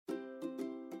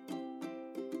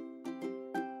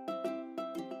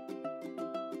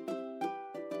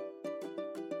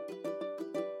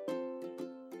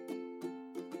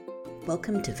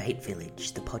Welcome to VEIT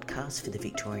Village, the podcast for the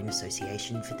Victorian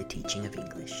Association for the Teaching of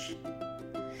English.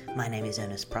 My name is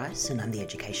Ernest Price and I'm the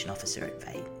Education Officer at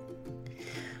VEIT.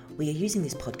 We are using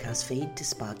this podcast feed to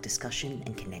spark discussion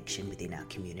and connection within our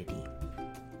community.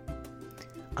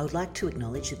 I would like to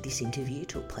acknowledge that this interview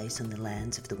took place on the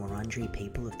lands of the Wurundjeri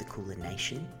people of the Kulin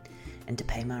Nation and to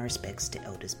pay my respects to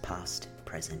elders past,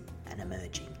 present and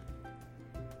emerging.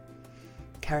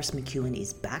 Caris McEwen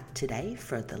is back today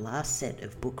for the last set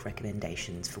of book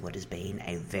recommendations for what has been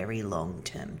a very long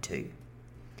term too.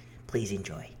 Please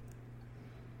enjoy.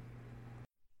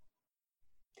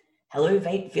 Hello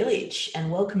VEIT Village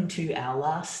and welcome to our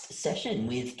last session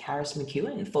with Caris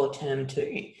McEwen for term 2.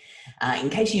 In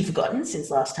case you've forgotten, since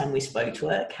last time we spoke to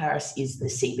her, Caris is the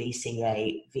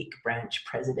CBCA Vic Branch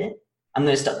President. I'm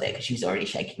going to stop there because she's already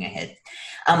shaking her head.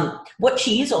 What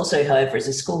she is also, however, is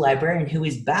a school librarian who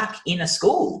is back in a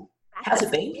school. How's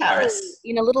it been, Caris?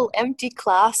 In a little empty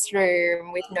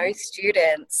classroom with no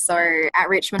students. So at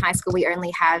Richmond High School, we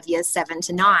only have years 7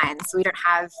 to 9. So we don't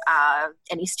have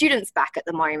any students back at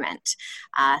the moment.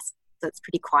 So it's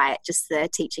pretty quiet, just the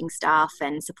teaching staff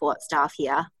and support staff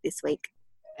here this week.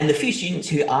 And the few students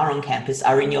who are on campus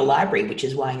are in your library, which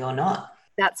is why you're not.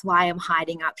 That's why I'm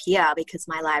hiding up here, because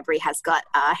my library has got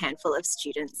a handful of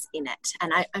students in it.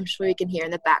 And I'm sure you can hear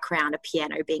in the background a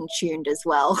piano being tuned as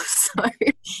well. So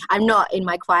I'm not in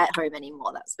my quiet home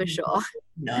anymore, that's for sure.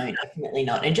 No, definitely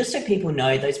not. And just so people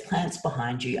know, those plants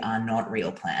behind you are not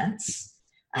real plants.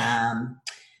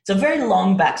 It's a very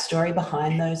long backstory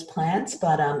behind those plants,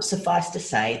 but suffice to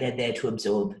say they're there to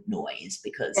absorb noise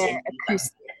because they're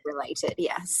acoustic related,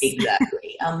 yes.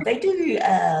 Exactly. They do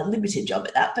a limited job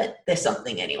at that, but they're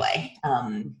something anyway.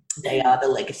 They are the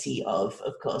legacy of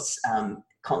course,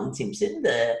 Colin Simpson,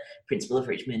 the principal of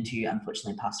Richmond, who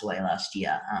unfortunately passed away last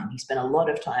year. He spent a lot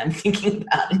of time thinking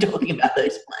about and talking about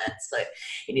those plants, so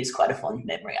it is quite a fond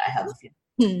memory I have of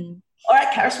him. All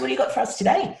right, Caris, what do you got for us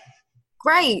today?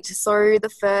 Great. So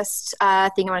the first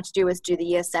thing I wanted to do was do the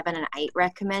year 7 and 8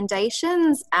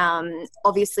 recommendations.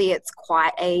 Obviously, it's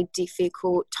quite a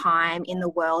difficult time in the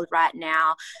world right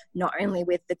now, not only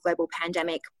with the global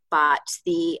pandemic, but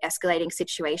the escalating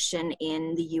situation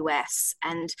in the US.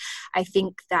 And I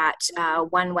think that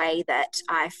one way that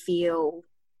I feel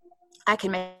I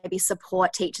can maybe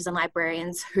support teachers and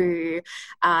librarians who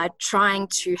are trying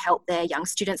to help their young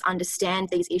students understand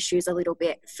these issues a little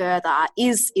bit further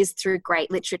is through great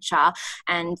literature.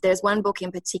 And there's one book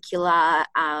in particular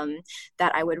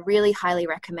that I would really highly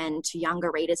recommend to younger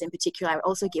readers in particular. I would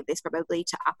also give this probably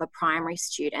to upper primary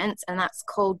students, and that's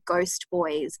called Ghost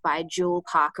Boys by Jewel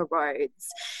Parker Rhodes.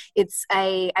 It's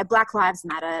a Black Lives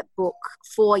Matter book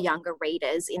for younger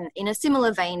readers in a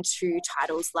similar vein to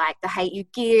titles like The Hate U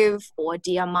Give or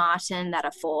Dear Martin that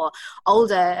are for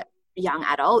older young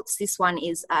adults. This one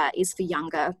is for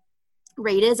younger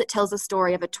readers. It tells the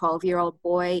story of a 12-year-old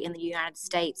boy in the United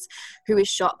States who is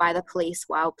shot by the police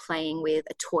while playing with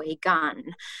a toy gun.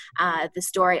 The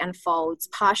story unfolds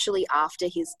partially after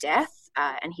his death,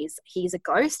 and he's a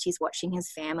ghost. He's watching his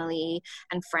family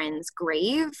and friends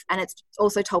grieve, and it's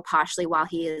also told partially while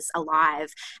he is alive,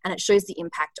 and it shows the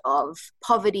impact of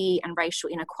poverty and racial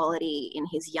inequality in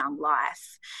his young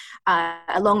life.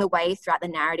 Along the way throughout the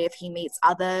narrative, he meets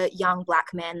other young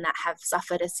Black men that have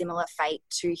suffered a similar fate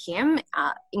to him,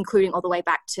 including all the way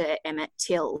back to Emmett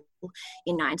Till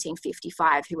in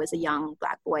 1955, who was a young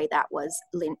Black boy that was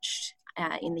lynched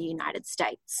in the United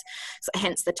States. So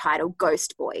hence the title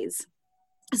Ghost Boys.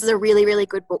 This is a really, really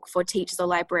good book for teachers or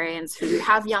librarians who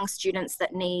have young students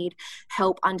that need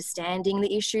help understanding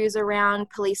the issues around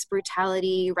police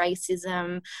brutality,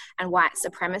 racism, and white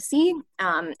supremacy.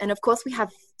 And of course, we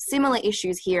have similar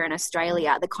issues here in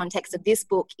Australia. The context of this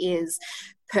book is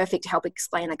perfect to help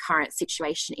explain the current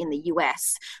situation in the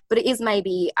US, but it is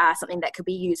maybe something that could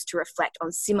be used to reflect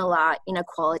on similar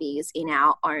inequalities in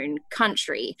our own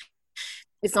country.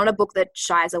 It's not a book that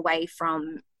shies away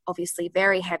from obviously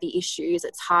very heavy issues.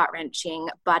 It's heart-wrenching,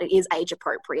 but it is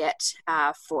age-appropriate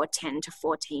for 10 to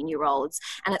 14-year-olds.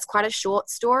 And it's quite a short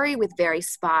story with very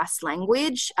sparse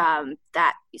language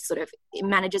that sort of it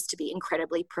manages to be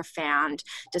incredibly profound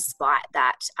despite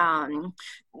that.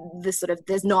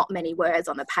 There's not many words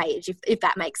on the page, if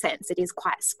that makes sense. It is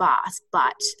quite sparse,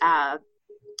 but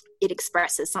it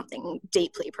expresses something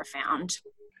deeply profound.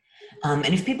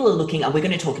 And if people are looking, we're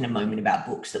going to talk in a moment about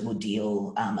books that will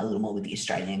deal a little more with the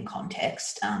Australian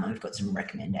context. And we've got some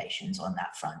recommendations on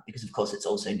that front because, of course, it's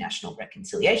also National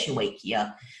Reconciliation Week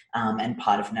here. And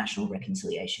part of National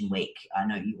Reconciliation Week, I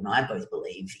know you and I both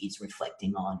believe, is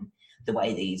reflecting on the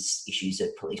way these issues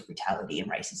of police brutality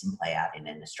and racism play out in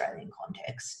an Australian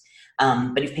context.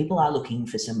 But if people are looking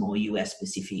for some more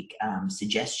US-specific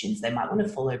suggestions, they might want to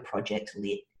follow Project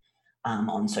Lit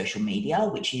on social media,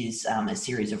 which is a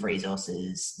series of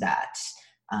resources that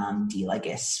deal, I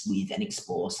guess, with and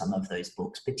explore some of those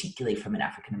books, particularly from an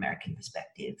African-American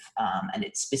perspective. And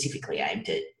it's specifically aimed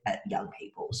at young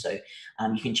people. So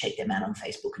you can check them out on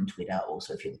Facebook and Twitter.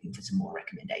 Also, if you're looking for some more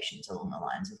recommendations along the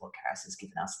lines of what Karis has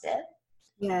given us there.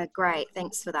 Yeah, great.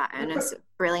 Thanks for that, Ernest.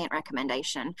 Brilliant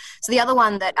recommendation. So the other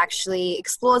one that actually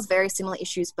explores very similar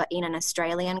issues but in an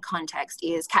Australian context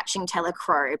is Catching Taylor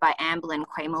Crow by Amberlynn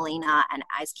Quamelina and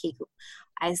Eizkiel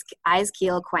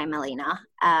Quamelina,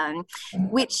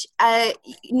 which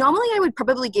normally I would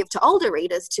probably give to older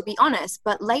readers, to be honest,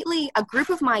 but lately a group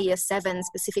of my year 7,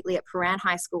 specifically at Prahran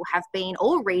High School, have been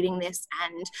all reading this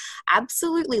and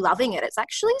absolutely loving it. It's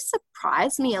actually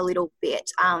surprised me a little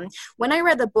bit. When I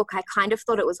read the book, I kind of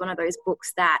thought it was one of those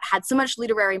books that had so much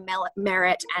literary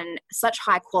merit and such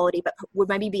high quality, but would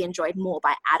maybe be enjoyed more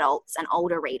by adults and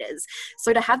older readers.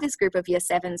 So to have this group of year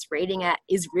 7s reading it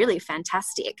is really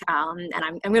fantastic. And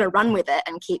I'm going to run with it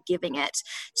and keep giving it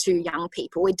to young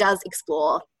people. It does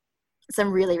explore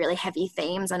some really, really heavy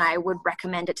themes, and I would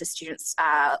recommend it to students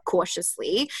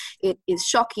cautiously. It is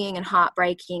shocking and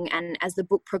heartbreaking, and as the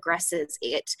book progresses,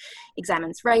 it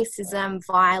examines racism,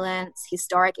 violence,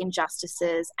 historic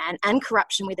injustices, and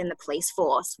corruption within the police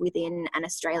force within an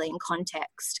Australian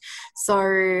context.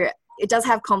 So it does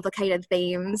have complicated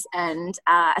themes and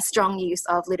a strong use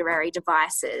of literary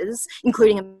devices,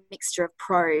 including a mixture of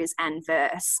prose and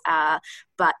verse.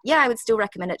 But yeah, I would still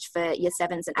recommend it for year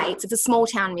 7s and 8s. It's a small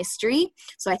town mystery,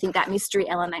 so I think that mystery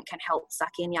element can help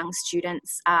suck in young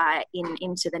students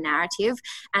into the narrative,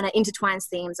 and it intertwines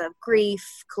themes of grief,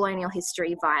 colonial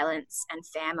history, violence, and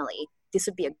family. This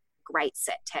would be a great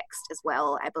set text as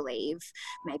well, I believe,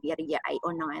 maybe at a year 8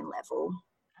 or 9 level.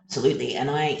 Absolutely. And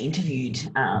I interviewed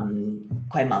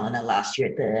Quamelina last year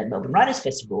at the Melbourne Writers'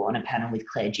 Festival on a panel with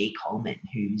Claire G. Coleman,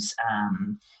 whose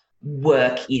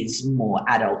work is more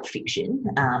adult fiction.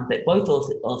 But both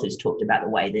authors talked about the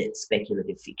way that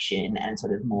speculative fiction and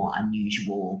sort of more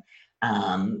unusual,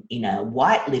 in a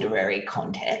white literary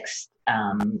context,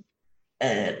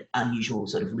 unusual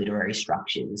sort of literary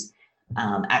structures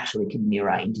actually can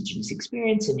mirror Indigenous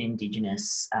experience and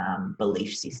Indigenous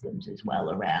belief systems as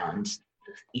well around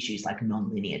issues like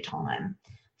non-linear time,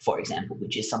 for example,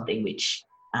 which is something which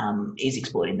is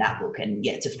explored in that book. And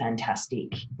yeah, it's a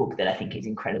fantastic book that I think is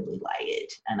incredibly layered,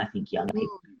 and I think young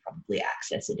people can probably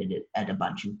access it at a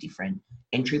bunch of different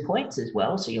entry points as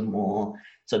well. So your more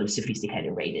sort of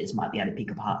sophisticated readers might be able to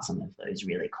pick apart some of those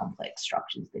really complex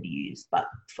structures that are used, but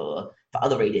for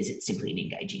other readers it's simply an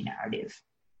engaging narrative.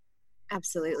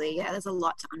 Absolutely. Yeah, there's a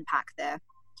lot to unpack there.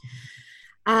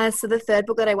 So the third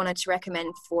book that I wanted to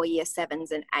recommend for year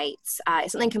 7s and 8s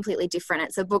is something completely different.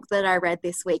 It's a book that I read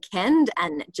this weekend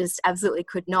and just absolutely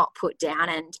could not put down,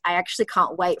 and I actually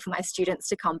can't wait for my students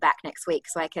to come back next week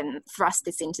so I can thrust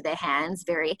this into their hands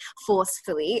very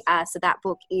forcefully. So that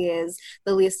book is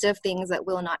The List of Things That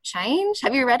Will Not Change.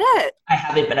 Have you read it? I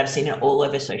haven't, but I've seen it all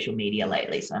over social media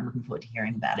lately, so I'm looking forward to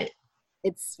hearing about it.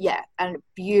 It's, yeah, a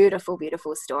beautiful,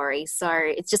 beautiful story. So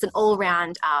it's just an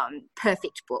all-round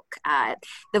perfect book.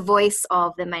 The voice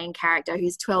of the main character,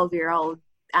 who's 12-year-old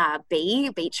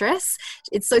Beatrice,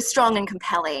 it's so strong and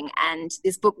compelling, and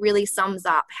this book really sums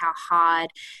up how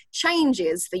hard change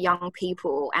is for young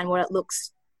people and what it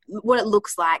looks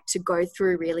like to go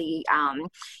through really,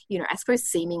 I suppose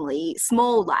seemingly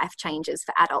small life changes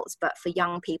for adults, but for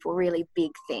young people, really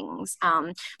big things.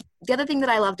 The other thing that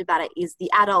I loved about it is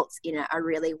the adults in it are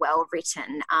really well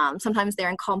written. Sometimes they're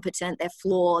incompetent, they're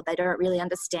flawed, they don't really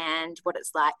understand what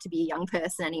it's like to be a young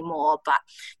person anymore, but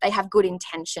they have good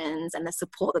intentions, and the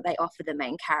support that they offer the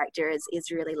main character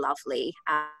is really lovely.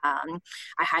 I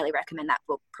highly recommend that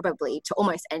book, probably to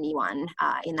almost anyone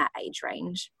in that age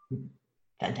range.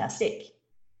 Fantastic.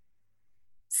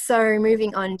 So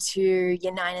moving on to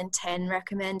year 9 and 10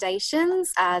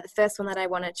 recommendations. The first one that I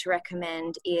wanted to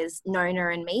recommend is Nona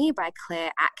and Me by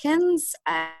Claire Atkins.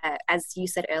 As you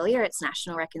said earlier, it's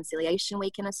National Reconciliation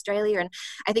Week in Australia, and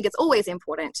I think it's always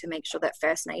important to make sure that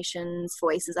First Nations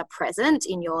voices are present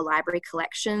in your library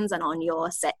collections and on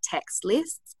your set text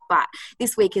lists. But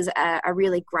this week is a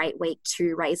really great week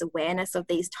to raise awareness of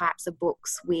these types of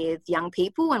books with young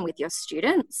people and with your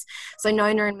students. So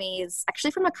Nona and Me is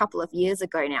actually from a couple of years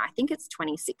ago now. I think it's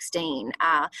 2016,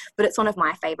 but it's one of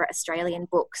my favourite Australian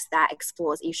books that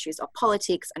explores issues of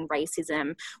politics and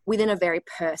racism within a very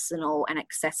personal and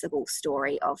accessible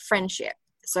story of friendship.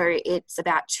 So it's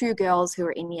about two girls who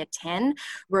are in year 10,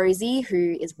 Rosie,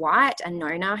 who is white, and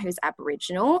Nona, who's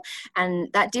Aboriginal.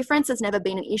 And that difference has never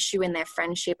been an issue in their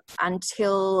friendship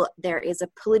until there is a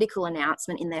political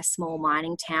announcement in their small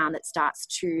mining town that starts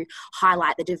to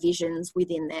highlight the divisions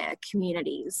within their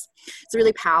communities. It's a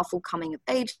really powerful coming of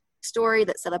age story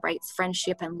that celebrates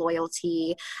friendship and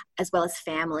loyalty, as well as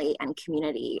family and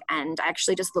community. And I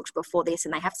actually just looked before this,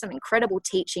 and they have some incredible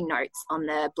teaching notes on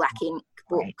the Black Ink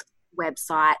book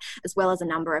website, as well as a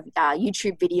number of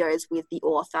YouTube videos with the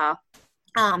author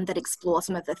that explore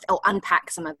some of the or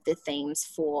unpack some of the themes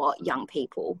for young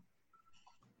people.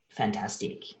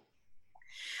 Fantastic.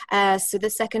 So the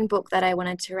second book that I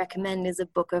wanted to recommend is a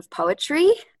book of poetry,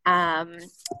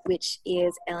 which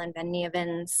is Ellen Van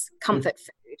Nieven's Comfort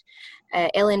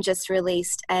Food. Ellen just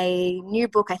released a new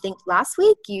book, I think last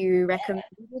week. You recommended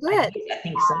it? I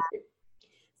think so.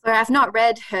 So I've not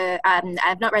read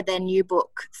their new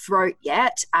book Throat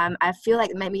yet. I feel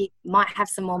like maybe might have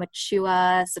some more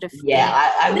mature sort of.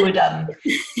 Yeah, I would. I'm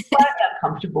not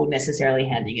comfortable necessarily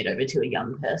handing it over to a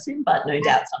young person, but no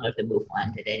doubt some of them will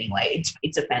find it anyway.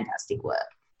 It's a fantastic work.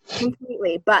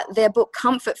 Completely. But their book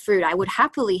Comfort Food, I would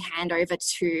happily hand over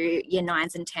to year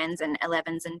 9s and 10s and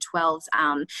 11s and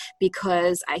 12s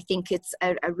because I think it's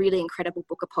a really incredible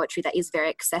book of poetry that is very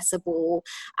accessible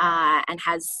and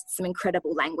has some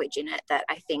incredible language in it that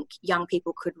I think young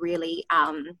people could really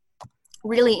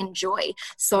enjoy.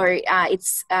 So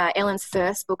it's Ellen's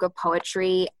first book of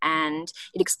poetry, and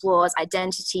it explores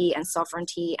identity and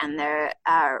sovereignty and their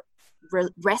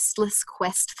restless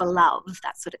quest for love.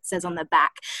 That's what it says on the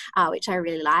back, which I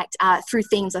really liked, through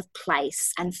themes of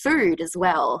place and food as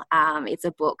well. It's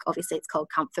a book, obviously it's called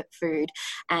Comfort Food,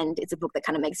 and it's a book that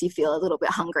kind of makes you feel a little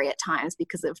bit hungry at times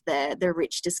because of the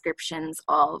rich descriptions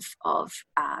of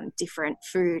different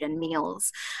food and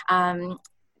meals.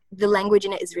 The language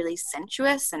in it is really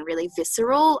sensuous and really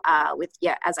visceral with,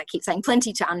 as I keep saying,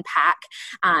 plenty to unpack.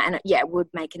 And it would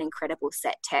make an incredible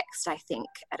set text, I think,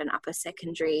 at an upper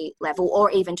secondary level, or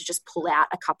even to just pull out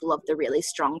a couple of the really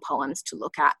strong poems to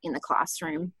look at in the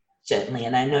classroom. Certainly,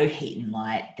 and I know Heat and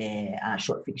Light, their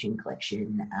short fiction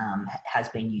collection, has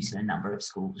been used in a number of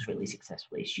schools really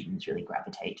successfully. Students really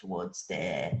gravitate towards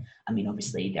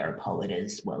obviously they're a poet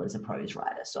as well as a prose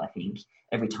writer, so I think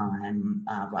every time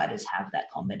writers have that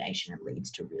combination, it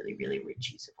leads to really, really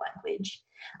rich use of language.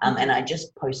 And I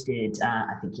just posted,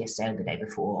 I think yesterday or the day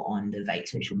before, on the VATE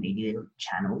social media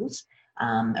channels,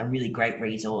 a really great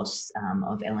resource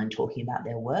of Ellen talking about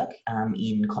their work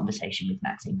in conversation with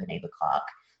Maxine Beneva-Clark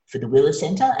for the Wheeler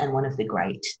Centre. And one of the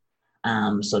great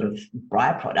sort of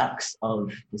byproducts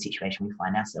of the situation we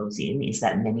find ourselves in is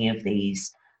that many of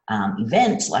these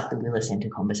events like the Wheeler Centre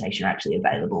conversation are actually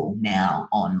available now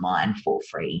online for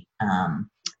free,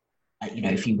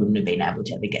 if you wouldn't have been able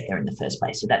to ever get there in the first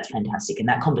place. So that's fantastic. And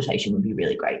that conversation would be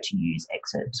really great to use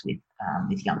excerpts with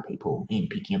young people in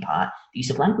picking apart the use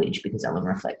of language, because Ellen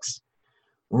reflects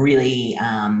really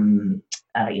in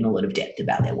a lot of depth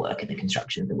about their work and the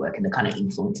construction of the work and the kind of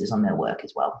influences on their work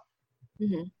as well.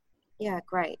 Mm-hmm. Yeah,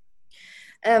 great.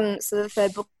 So the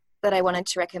third book that I wanted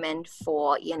to recommend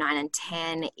for year 9 and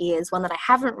 10 is one that I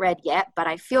haven't read yet, but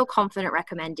I feel confident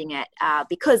recommending it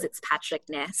because it's Patrick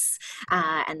Ness,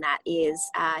 and that is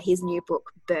his new book,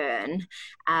 Burn.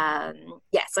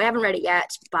 So I haven't read it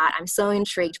yet, but I'm so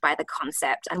intrigued by the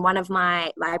concept. And one of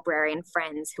my librarian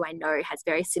friends who I know has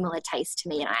very similar taste to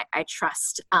me, and I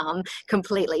trust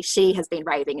completely, she has been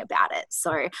raving about it.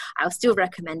 So I'll still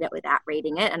recommend it without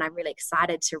reading it, and I'm really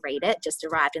excited to read it. Just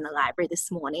arrived in the library this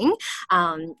morning.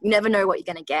 You never know what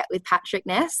you're going to get with Patrick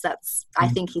Ness. That's, I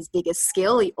think, his biggest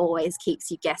skill. He always keeps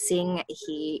you guessing.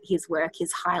 His work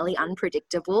is highly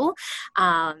unpredictable.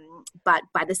 But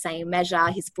by the same measure,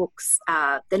 his books,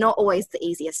 they're not always the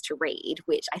easiest to read,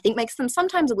 which I think makes them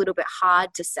sometimes a little bit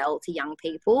hard to sell to young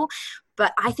people.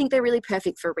 But I think they're really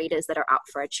perfect for readers that are up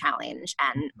for a challenge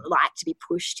and like to be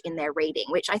pushed in their reading,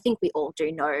 which I think we all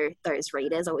do know those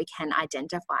readers, or we can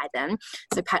identify them.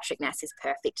 So Patrick Ness is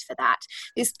perfect for that.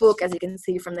 This book, as you can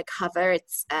see from the cover,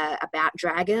 it's about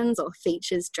dragons, or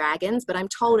features dragons, but I'm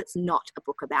told it's not a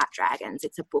book about dragons.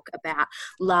 It's a book about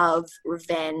love,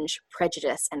 revenge,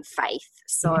 prejudice, and faith.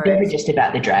 So it's never just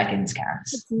about the dragons,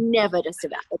 Karis. It's never just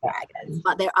about the dragons,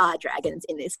 but there are dragons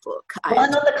in this book. Well,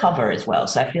 and on the cover as well.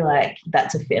 So I feel like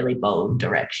that's a fairly bold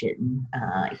direction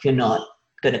if you're not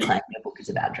going to claim your book is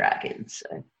about dragons.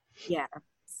 So Yeah.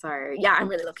 So yeah, I'm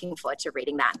really looking forward to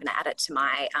reading that. I'm going to add it to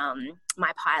my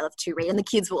my pile of to read. And the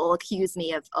kids will all accuse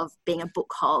me of being a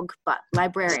book hog, but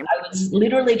librarian. I was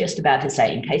literally just about to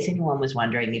say, in case anyone was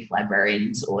wondering if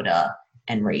librarians order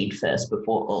and read first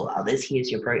before all others,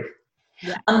 here's your proof.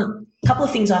 Yeah. Couple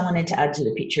of things I wanted to add to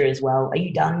the picture as well. Are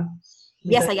you done?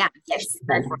 Yes, I am. Yes.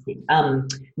 Fantastic.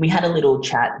 We had a little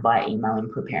chat by email in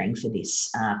preparing for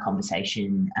this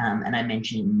conversation, and I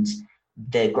mentioned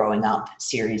the Growing Up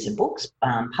series of books,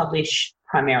 published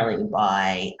primarily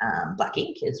by Black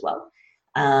Ink as well.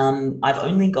 I've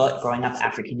only got Growing Up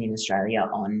African in Australia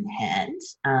on hand.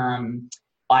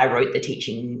 I wrote the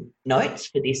teaching notes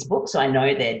for this book, so I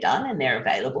know they're done and they're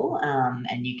available,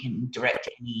 and you can direct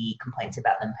any complaints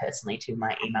about them personally to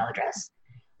my email address.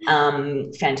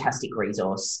 Fantastic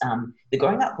resource. The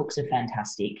Growing Up books are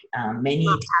fantastic. You have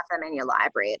to have them in your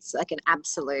library. It's like an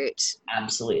absolute.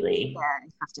 Absolutely. Yeah,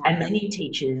 you have to have and them. many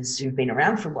teachers who've been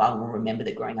around for a while will remember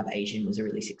that Growing Up Asian was a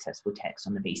really successful text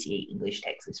on the VCE English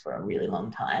text list for a really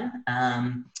long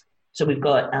time. So we've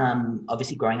got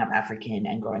obviously Growing Up African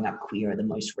and Growing Up Queer are the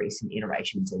most recent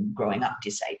iterations, and Growing Up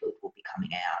Disabled will be coming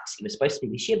out. It was supposed to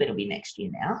be this year, but it'll be next year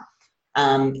now.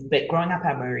 But Growing Up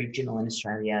Aboriginal in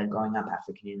Australia, Growing Up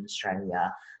African in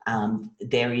Australia,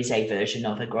 there is a version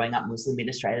of a Growing Up Muslim in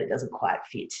Australia that doesn't quite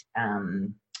fit.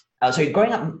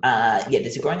 Growing Up,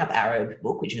 there's a Growing Up Arab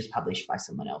book, which was published by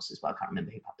someone else as well. I can't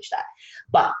remember who published that.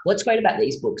 But what's great about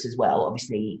these books as well,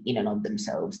 obviously in and of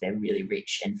themselves, they're really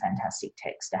rich and fantastic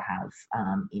texts to have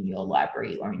in your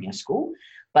library or in your school.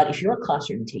 But if you're a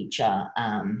classroom teacher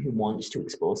who wants to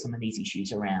explore some of these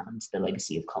issues around the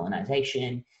legacy of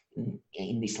colonisation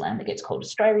in this land that gets called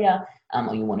Australia,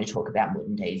 or you want to talk about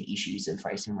modern day issues of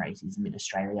race and racism in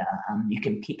Australia, you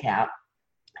can pick out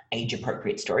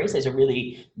age-appropriate stories. There's a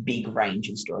really big range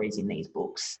of stories in these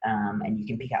books, and you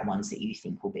can pick out ones that you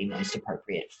think will be most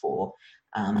appropriate for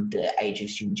the age of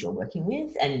students you're working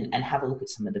with, and have a look at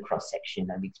some of the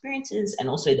cross-section of experiences and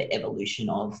also the evolution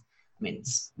of, I mean,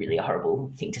 it's really a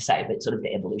horrible thing to say, but sort of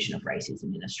the evolution of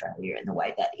racism in Australia and the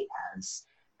way that it has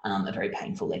a very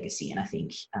painful legacy. And I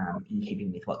think in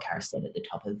keeping with what Kara said at the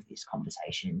top of this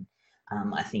conversation,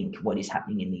 I think what is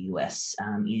happening in the US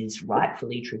is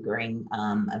rightfully triggering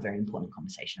a very important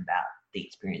conversation about the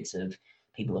experience of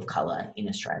people of colour in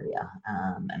Australia,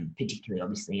 and particularly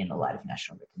obviously in the light of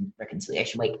National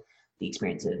Reconciliation Week, the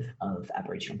experience of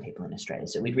Aboriginal people in Australia.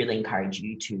 So we'd really encourage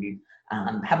you to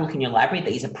have a look in your library.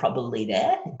 These are probably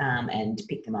there, and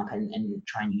pick them up and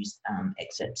try and use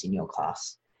excerpts in your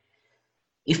class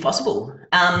if possible.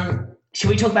 Should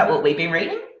we talk about what we've been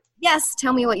reading? Yes,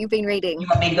 tell me what you've been reading. You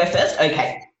want me to go first?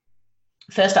 Okay.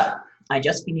 First up, I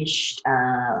just finished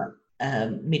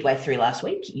midway through last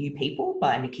week, You People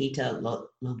by Nikita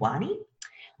Lawani.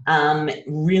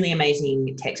 Really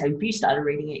amazing text. Have you started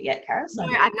reading it yet, Karis? No,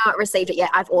 I've not received it yet.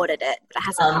 I've ordered it, but it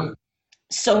hasn't come.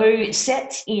 So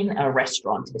set in a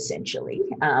restaurant, essentially,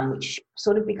 which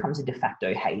sort of becomes a de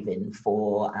facto haven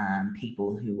for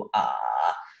people who are,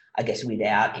 I guess,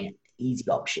 without easy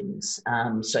options.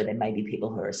 So there may be people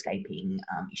who are escaping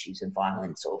issues of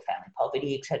violence or family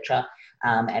poverty, etc.,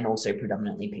 and also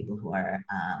predominantly people who are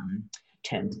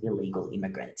termed illegal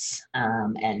immigrants.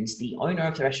 And the owner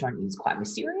of the restaurant is quite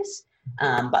mysterious,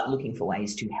 but looking for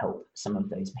ways to help some of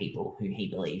those people who he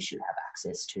believes should have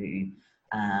access to,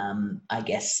 I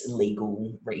guess,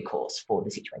 legal recourse for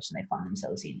the situation they find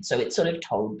themselves in. So it's sort of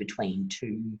told between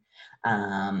two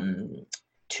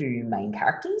main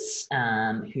characters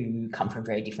who come from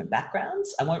very different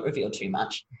backgrounds. I won't reveal too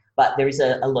much, but there is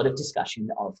a lot of discussion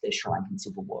of the Sri Lankan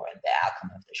Civil War and the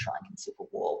outcome of the Sri Lankan Civil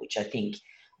War, which I think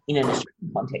in an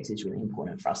Australian context is really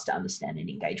important for us to understand and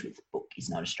engage with. The book is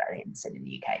not Australian, set in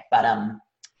the UK. But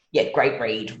great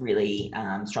read, really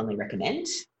strongly recommend.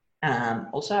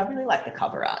 Also, I really like the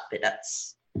cover art, but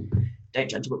don't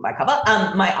judge a book by cover.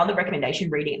 My other recommendation,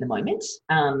 reading at the moment,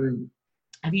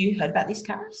 have you heard about this,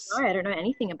 Karis? No, I don't know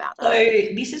anything about that.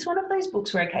 So this is one of those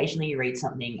books where occasionally you read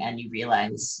something and you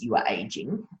realise you are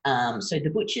ageing. So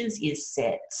The Butchers is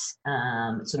set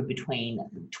sort of between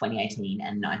 2018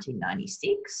 and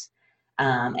 1996.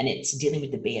 And it's dealing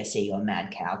with the BSE or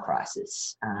mad cow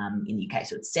crisis in the UK.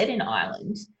 So it's set in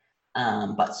Ireland,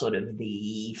 but sort of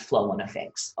the flow-on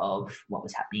effects of what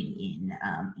was happening in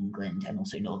England and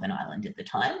also Northern Ireland at the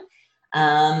time.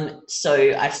 So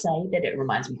I say that it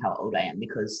reminds me how old I am,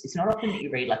 because it's not often that you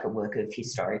read like a work of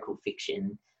historical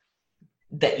fiction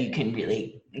that you can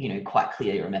really, quite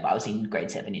clearly remember. I was in grade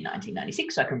 7 in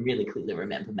 1996, so I can really clearly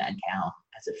remember mad cow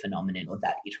as a phenomenon, or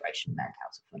that iteration of mad cow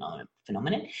as a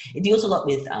phenomenon. It deals a lot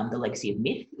with the legacy of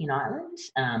myth in Ireland.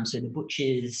 So The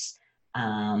Butchers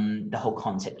the whole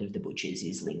concept of the butchers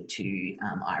is linked to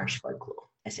Irish folklore,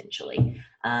 essentially.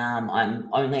 I'm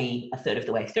only a third of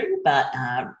the way through, but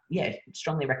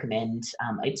strongly recommend.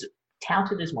 It's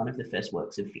touted as one of the first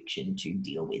works of fiction to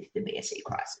deal with the BSE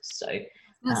crisis. So, I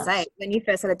was going to say, when you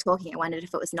first started talking, I wondered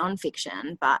if it was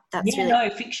non-fiction, but that's really... no,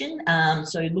 fiction.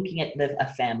 So looking at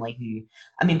a family who,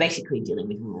 basically dealing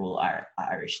with rural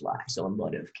Irish life, so a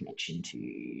lot of connection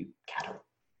to cattle.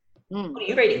 What are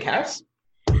you reading, Karis?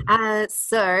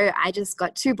 So I just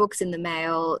got 2 books in the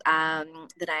mail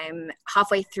that I'm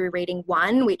halfway through reading.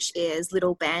 One, which is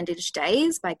Little Bandaged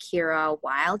Days by Kira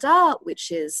Wilder,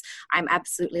 which is, I'm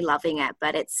absolutely loving it,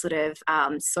 but it's sort of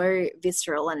so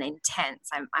visceral and intense.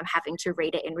 I'm having to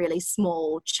read it in really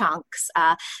small chunks.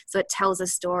 So it tells a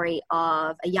story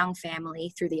of a young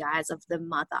family through the eyes of the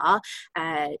mother.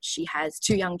 She has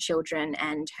 2 young children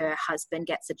and her husband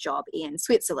gets a job in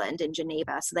Switzerland, in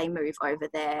Geneva. So they move over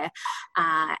there.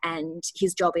 And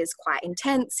his job is quite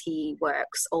intense. He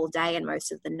works all day and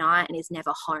most of the night and is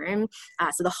never home.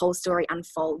 So the whole story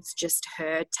unfolds just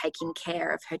her taking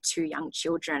care of her 2 young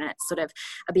children. It's sort of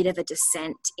a bit of a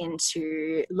descent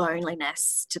into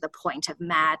loneliness to the point of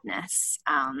madness.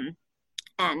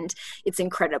 And it's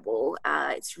incredible.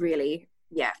 It's really...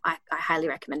 I highly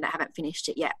recommend it. I haven't finished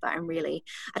it yet, but I'm really,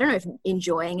 I don't know if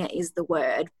enjoying it is the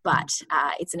word, but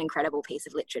it's an incredible piece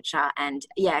of literature and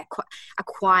a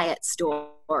quiet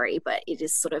story, but it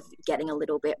is sort of getting a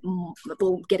little bit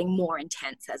getting more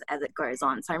intense as it goes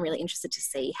on. So I'm really interested to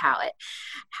see how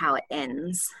it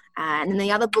ends. And then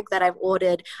the other book that I've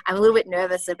ordered, I'm a little bit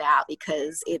nervous about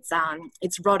because it's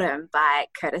Rodham by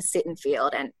Curtis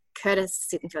Sittenfeld, and Curtis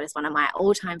Sittenfeld is one of my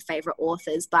all-time favourite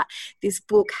authors, but this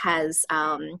book has,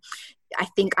 I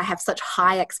think I have such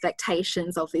high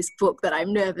expectations of this book that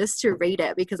I'm nervous to read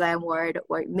it because I am worried it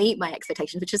won't meet my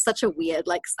expectations, which is such a weird,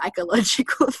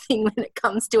 psychological thing when it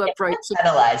comes to approaching.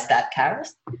 Analyze that, Karis.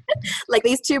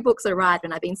 These 2 books arrived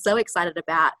and I've been so excited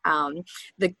about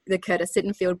the Curtis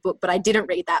Sittenfeld book, but I didn't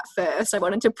read that first. I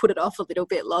wanted to put it off a little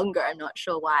bit longer. I'm not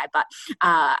sure why, but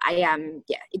I am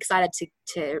excited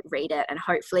to read it and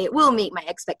hopefully it will meet my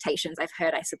expectations. I've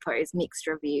heard, I suppose, mixed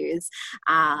reviews.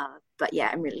 But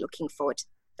I'm really looking forward to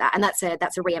that. And that's a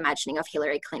reimagining of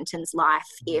Hillary Clinton's life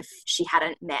if she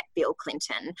hadn't met Bill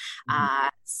Clinton.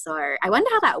 So I wonder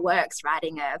how that works,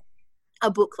 writing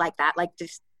a book like that.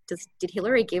 Did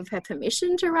Hillary give her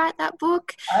permission to write that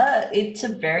book? It's a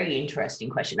very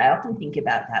interesting question. I often think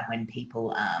about that when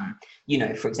people,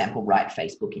 for example, write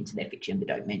Facebook into their fiction but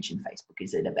don't mention Facebook.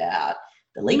 Is it about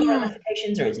the legal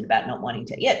ramifications or is it about not wanting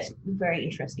to? Yeah, it's a very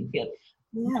interesting field.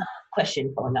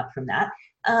 Question following up from that.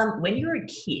 When you were a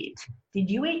kid, did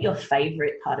you eat your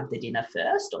favourite part of the dinner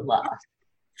first or last?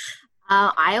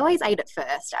 I always ate it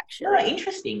first, actually. Oh,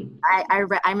 interesting. I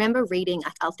remember reading,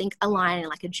 I think, a line in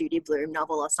a Judy Blume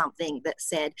novel or something that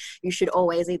said you should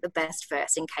always eat the best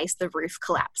first in case the roof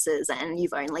collapses and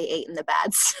you've only eaten the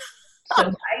bad stuff. So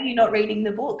why are you not reading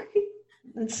the book?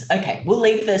 Okay, we'll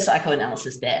leave the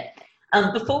psychoanalysis there.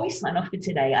 Before we sign off for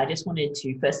today, I just wanted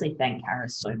to firstly thank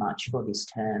Karis so much for this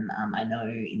term. I know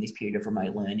in this period of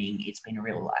remote learning, it's been a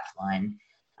real lifeline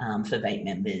for VATE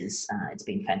members. It's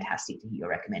been fantastic to hear your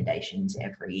recommendations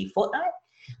every fortnight.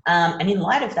 And in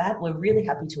light of that, we're really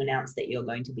happy to announce that you're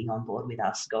going to be on board with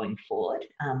us going forward.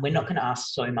 We're not going to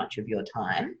ask so much of your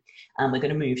time. We're going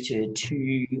to move to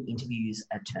 2 interviews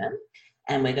a term.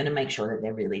 And we're going to make sure that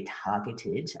they're really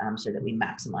targeted so that we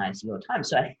maximise your time.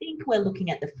 So I think we're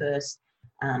looking at the first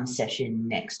session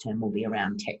next term will be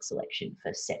around text selection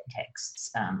for set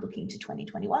texts looking to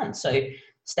 2021. So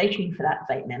stay tuned for that,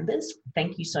 VATE members.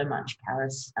 Thank you so much,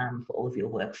 Karis, for all of your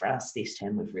work for us this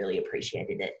term. We've really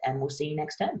appreciated it and we'll see you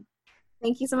next term.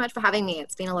 Thank you so much for having me.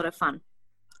 It's been a lot of fun.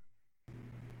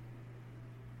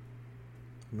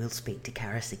 We'll speak to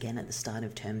Karis again at the start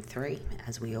of term 3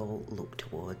 as we all look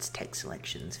towards text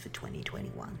selections for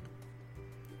 2021.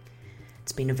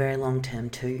 It's been a very long term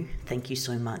too. Thank you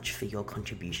so much for your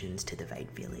contributions to the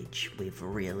VATE Village. We've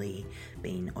really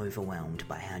been overwhelmed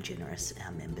by how generous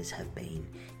our members have been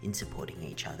in supporting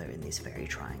each other in this very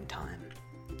trying time.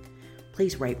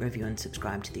 Please rate, review and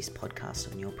subscribe to this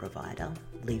podcast on your provider.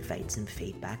 Leave VATE some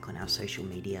feedback on our social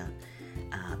media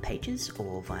pages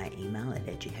or via email at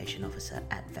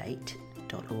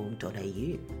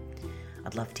educationofficer@vate.org.au.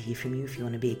 I'd love to hear from you if you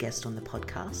want to be a guest on the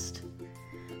podcast.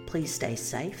 Please stay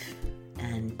safe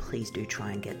and please do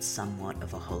try and get somewhat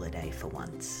of a holiday for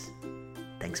once.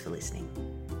 Thanks for listening.